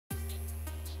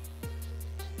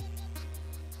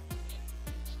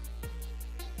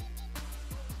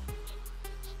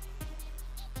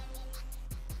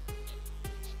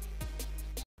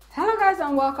guys,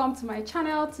 and welcome to my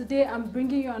channel. Today I'm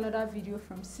bringing you another video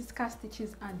from Siska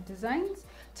Stitches and Designs.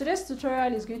 Today's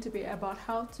tutorial is going to be about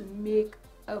how to make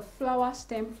a flower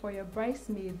stem for your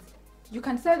bridesmaids. You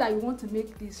can say that you want to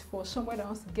make this for someone that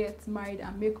wants to get married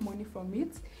and make money from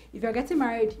it. If you're getting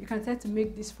married, you can try to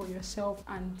make this for yourself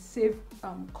and save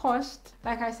cost.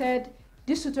 Like I said,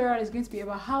 this tutorial is going to be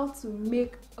about how to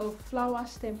make a flower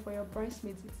stem for your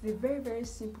bridesmaids. It's a very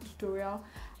simple tutorial.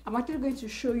 I'm actually going to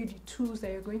show you the tools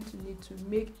that you're going to need to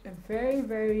make a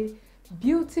very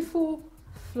beautiful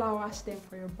flower stem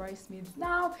for your bridesmaids.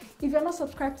 Now, if you're not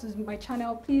subscribed to my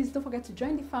channel, please don't forget to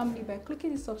join the family by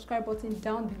clicking the subscribe button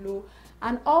down below,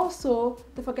 and also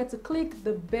don't forget to click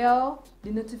the bell,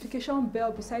 the notification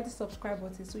bell beside the subscribe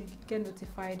button, so you can get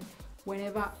notified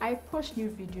whenever I post new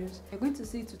videos. You're going to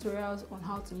see tutorials on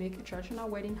how to make a traditional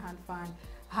wedding hand fan,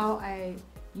 how I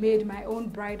made my own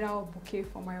bridal bouquet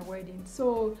for my wedding.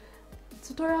 So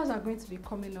tutorials are going to be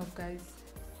coming up, guys.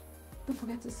 Don't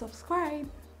forget to subscribe.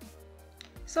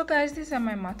 So guys, these are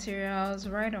my materials.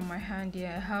 Right on my hand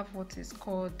here I have what is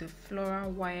called the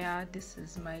floral wire. This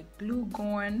is my glue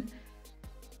gun.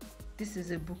 This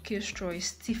is a bouquet straw. It's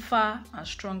stiffer and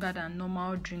stronger than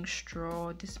normal drink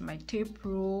straw. This is my tape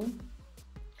roll.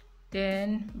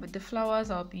 Then with the flowers,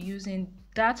 I'll be using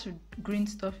that green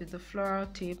stuff is the floral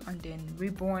tape, and then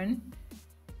ribbon.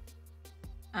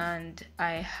 And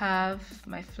I have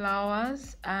my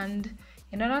flowers, and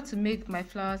in order to make my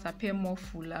flowers appear more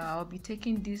fuller, I'll be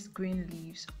taking these green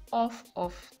leaves off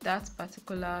of that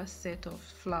particular set of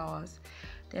flowers.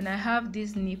 Then I have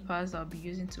these nippers I'll be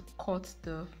using to cut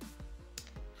the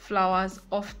flowers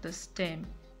off the stem.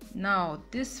 Now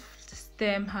this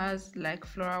stem has like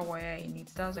floral wire in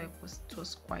it, that's why it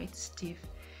was quite stiff.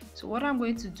 So what I'm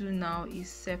going to do now is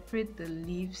separate the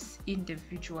leaves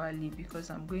individually, because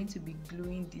I'm going to be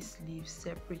gluing these leaves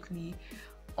separately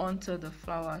onto the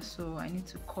flower, so I need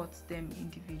to cut them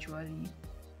individually.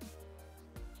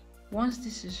 Once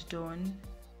this is done,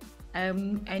 I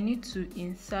need to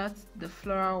insert the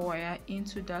floral wire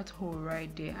into that hole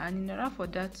right there, and in order for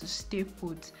that to stay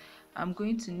put, I'm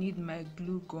going to need my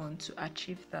glue gun to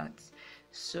achieve that.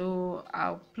 So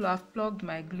I've plugged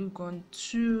my glue gun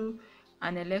to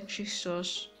an electric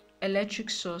source.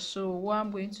 So what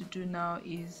I'm going to do now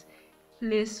is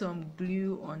place some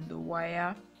glue on the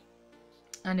wire,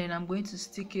 and then I'm going to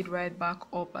stick it right back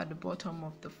up at the bottom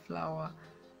of the flower.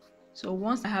 So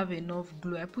once I have enough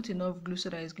glue, I put enough glue so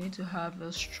that it's going to have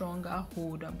a stronger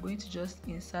hold. I'm going to just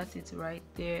insert it right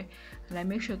there, and I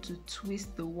make sure to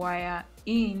twist the wire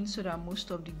in so that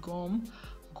most of the gum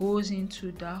goes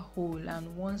into that hole.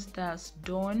 And once that's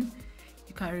done,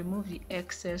 you can remove the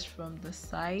excess from the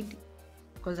side,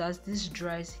 because as this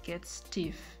dries it gets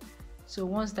stiff. So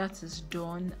once that is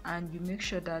done and you make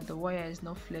sure that the wire is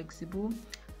not flexible,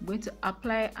 I'm going to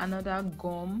apply another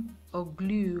gum or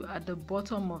glue at the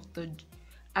bottom of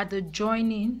the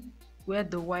joining where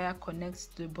the wire connects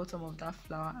to the bottom of that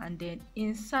flower, and then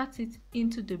insert it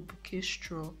into the bouquet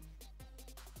straw.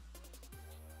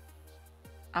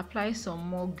 Apply some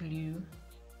more glue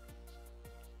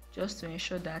just to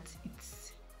ensure that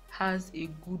it has a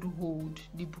good hold.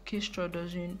 The bouquet straw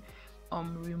doesn't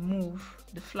remove,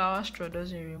 the flower straw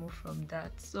doesn't remove from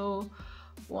that. So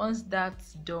once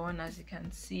that's done, as you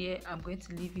can see, I'm going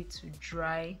to leave it to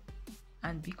dry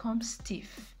and become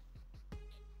stiff.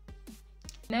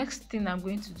 Next thing I'm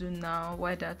going to do now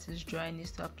while that is drying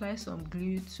is to apply some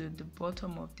glue to the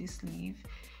bottom of this leaf,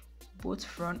 both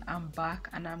front and back,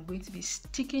 and I'm going to be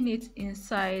sticking it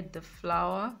inside the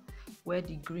flower where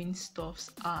the green stuffs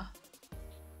are.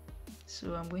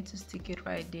 So I'm going to stick it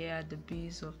right there at the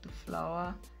base of the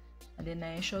flower, and then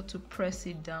I ensure to press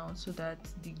it down so that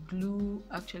the glue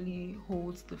actually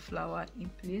holds the flower in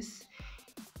place.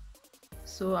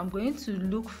 So I'm going to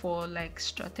look for like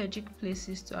strategic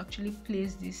places to actually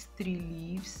place these 3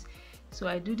 leaves. So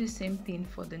I do the same thing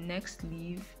for the next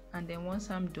leaf, and then once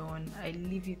I'm done, I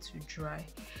leave it to dry.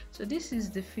 So this is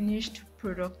the finished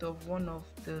product of one of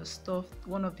the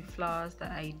flowers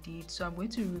that I did. So I'm going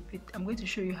to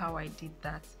show you how I did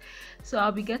that. So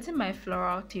I'll be getting my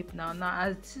floral tape now.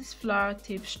 As this floral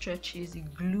tape stretches,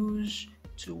 it glues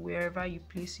to wherever you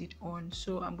place it on.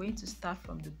 So I'm going to start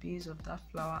from the base of that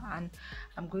flower, and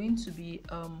I'm going to be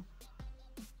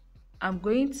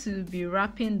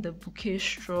wrapping the bouquet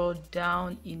straw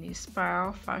down in a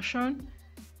spiral fashion.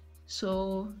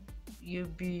 So you'll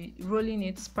be rolling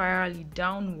it spirally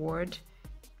downward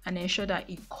and ensure that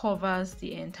it covers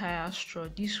the entire straw.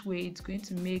 This way it's going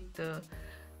to make the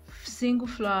single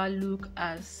flower look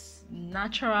as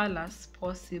natural as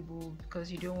possible,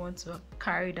 because you don't want to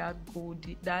carry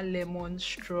that lemon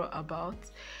straw about.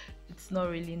 It's not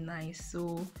really nice.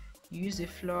 So you use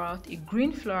a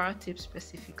green floral tip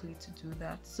specifically to do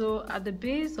that. So at the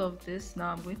base of this,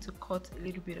 now I'm going to cut a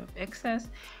little bit of excess,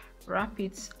 wrap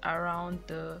it around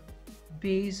the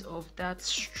base of that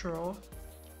straw,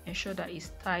 ensure that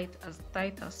it's tight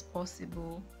as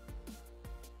possible,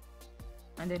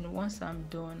 and then once I'm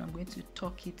done, I'm going to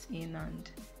tuck it in, and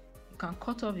you can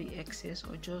cut off the excess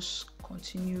or just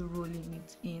continue rolling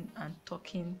it in and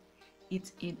tucking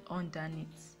it in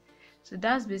underneath. So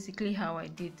that's basically how I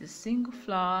did the single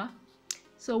flower.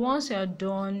 So once you're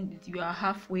done, you are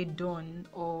halfway done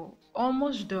or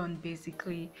almost done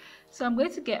basically. So I'm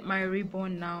going to get my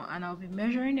ribbon now, and I'll be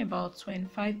measuring about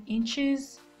 25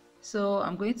 inches. So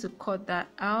I'm going to cut that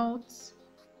out.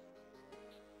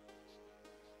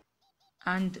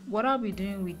 And what I'll be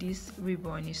doing with this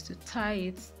ribbon is to tie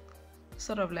it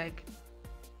sort of like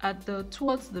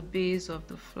towards the base of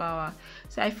the flower.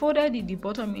 So I folded the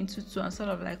bottom into two and sort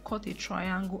of like cut a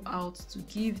triangle out to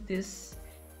give this,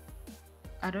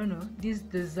 I don't know, this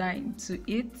design to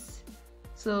it.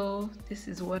 So this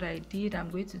is what I did.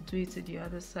 I'm going to do it to the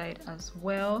other side as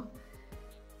well.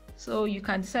 So you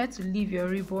can decide to leave your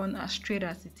ribbon as straight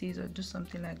as it is or do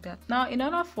something like that. Now, in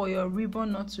order for your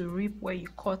ribbon not to rip where you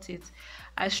cut it,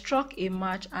 I struck a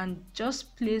match and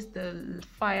just placed the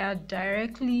fire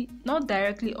not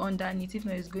directly underneath, if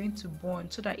not it's going to burn,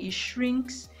 so that it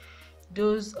shrinks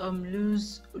those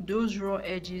those raw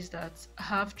edges that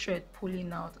have thread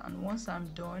pulling out. And once I'm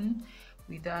done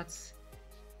with that,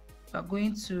 we're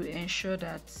going to ensure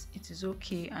that it is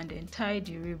okay and then tie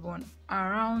the ribbon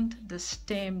around the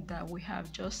stem that we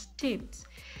have just taped.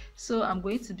 So I'm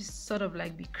going to be sort of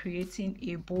like creating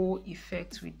a bow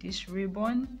effect with this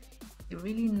ribbon, a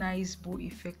really nice bow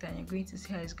effect, and you're going to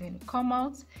see how it's going to come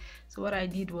out. So what I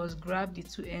did was grab the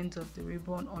two ends of the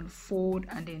ribbon, unfold,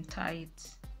 and then tie it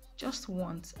just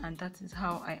once, and that is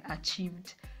how I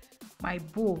achieved my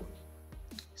bow.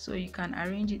 So you can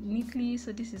arrange it neatly.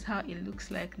 So this is how it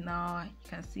looks like now. You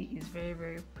can see it's very,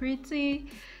 very pretty.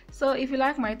 So if you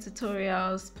like my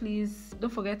tutorials, please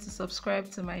don't forget to subscribe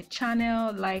to my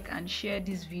channel, like and share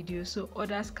this video so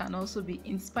others can also be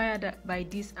inspired by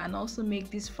this and also make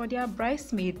this for their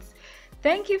bridesmaids.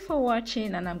 Thank you for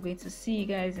watching, and I'm going to see you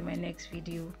guys in my next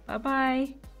video. Bye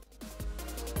bye.